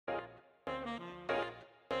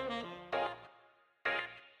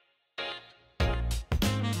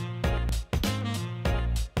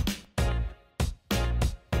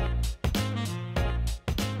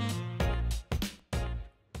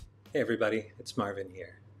Hey everybody, it's Marvin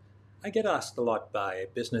here. I get asked a lot by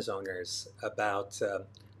business owners about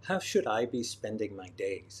how should I be spending my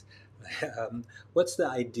days? What's the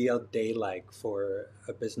ideal day like for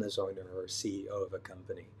a business owner or CEO of a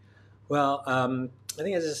company? Well, I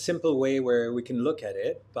think there's a simple way where we can look at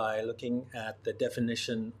it by looking at the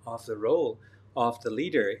definition of the role of the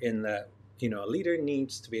leader. In that, a leader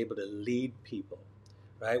needs to be able to lead people,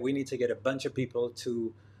 right? We need to get a bunch of people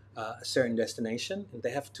to a certain destination, and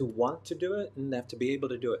they have to want to do it, and they have to be able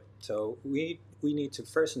to do it. So we need to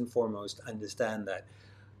first and foremost understand that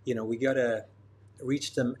we gotta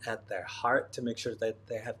reach them at their heart to make sure that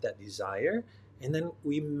they have that desire, and then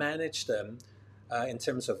we manage them in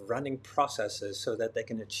terms of running processes so that they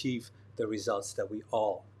can achieve the results that we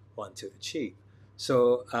all want to achieve.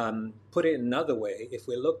 So, put it another way, if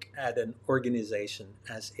we look at an organization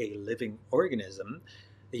as a living organism,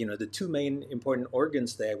 the two main important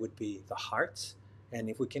organs there would be the heart. And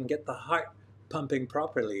if we can get the heart pumping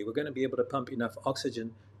properly, we're going to be able to pump enough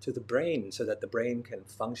oxygen to the brain so that the brain can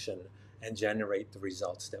function and generate the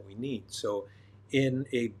results that we need. So, in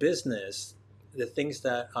a business, the things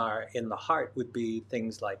that are in the heart would be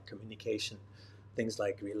things like communication, things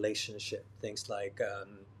like relationship, things like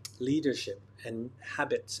leadership and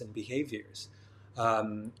habits and behaviors.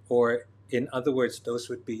 Or, in other words, those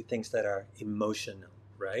would be things that are emotional,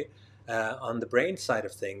 right? On the brain side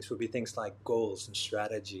of things would be things like goals and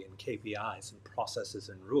strategy and KPIs and processes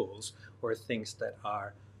and rules, or things that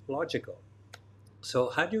are logical. So,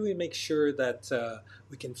 how do we make sure that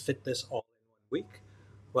we can fit this all in 1 week?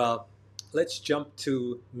 Well, let's jump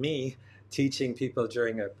to me teaching people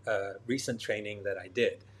during a recent training that I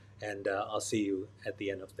did, and I'll see you at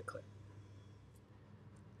the end of the clip.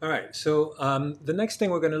 All right, so the next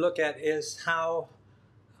thing we're going to look at is how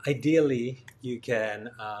ideally you can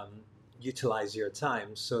utilize your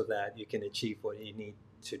time so that you can achieve what you need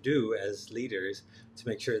to do as leaders to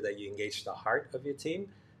make sure that you engage the heart of your team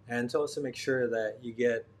and to also make sure that you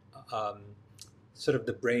get um, sort of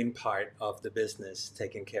the brain part of the business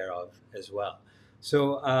taken care of as well.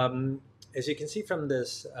 So, as you can see from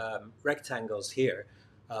this rectangles here,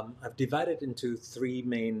 I've divided into three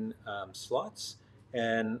main slots,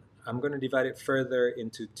 and I'm going to divide it further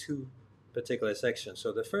into two particular sections.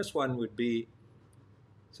 So the first one would be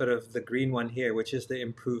sort of the green one here, which is the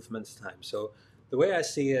improvements time. So the way I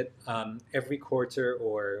see it, every quarter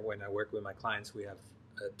or when I work with my clients, we have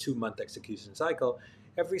a 2 month execution cycle.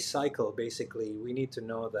 Every cycle, basically, we need to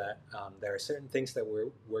know that there are certain things that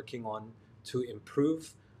we're working on to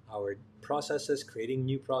improve our processes, creating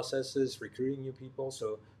new processes, recruiting new people.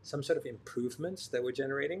 So some sort of improvements that we're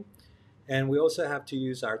generating. And we also have to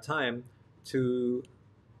use our time to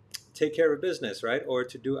take care of business, right? Or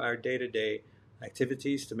to do our day to day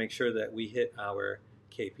activities to make sure that we hit our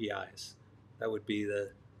KPIs. That would be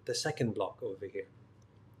the second block over here.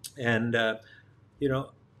 And, you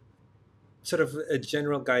know, sort of a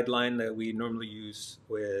general guideline that we normally use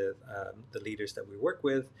with the leaders that we work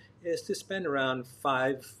with is to spend around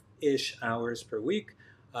 5-ish hours per week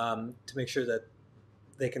to make sure that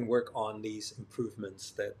they can work on these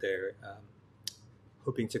improvements that they're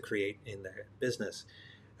hoping to create in their business.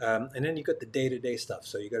 And then you got the day-to-day stuff.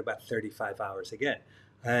 So you got about 35 hours again.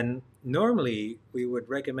 And normally we would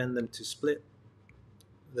recommend them to split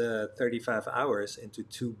the 35 hours into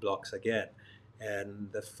two blocks again.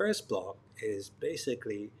 And the first block is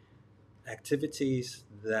basically activities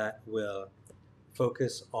that will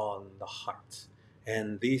focus on the heart.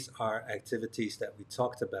 And these are activities that we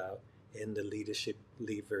talked about in the leadership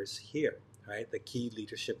levers here, right? The key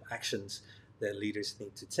leadership actions that leaders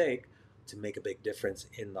need to take to make a big difference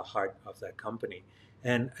in the heart of that company.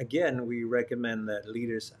 And again, we recommend that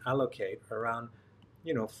leaders allocate around,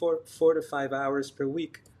 4 to 5 hours per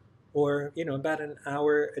week, or about an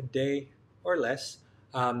hour a day or less,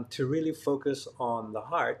 to really focus on the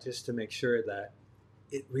heart, just to make sure that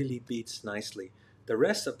it really beats nicely. The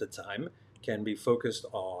rest of the time can be focused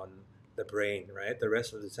on the brain, right? The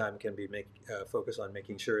rest of the time can be focused on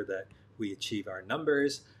making sure that we achieve our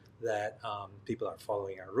numbers, that people are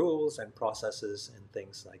following our rules and processes and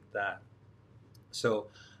things like that. So,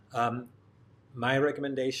 um, my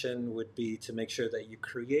recommendation would be to make sure that you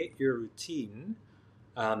create your routine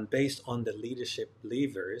based on the leadership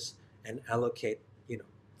levers and allocate,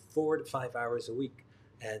 4 to 5 hours a week,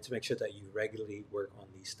 and to make sure that you regularly work on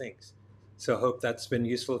these things. So, I hope that's been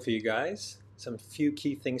useful for you guys. Some few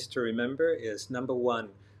key things to remember is number one,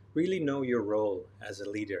 really know your role as a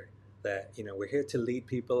leader. That we're here to lead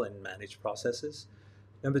people and manage processes.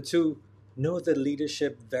 Number two, know the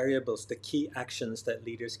leadership variables, the key actions that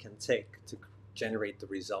leaders can take to generate the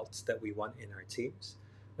results that we want in our teams.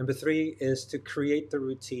 Number three is to create the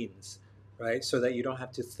routines, right? So that you don't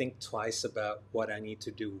have to think twice about what I need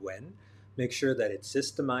to do when. Make sure that it's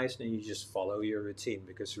systemized and you just follow your routine,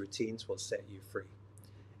 because routines will set you free.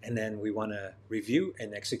 And then we want to review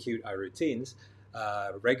and execute our routines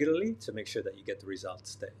regularly to make sure that you get the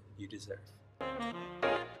results that you deserve.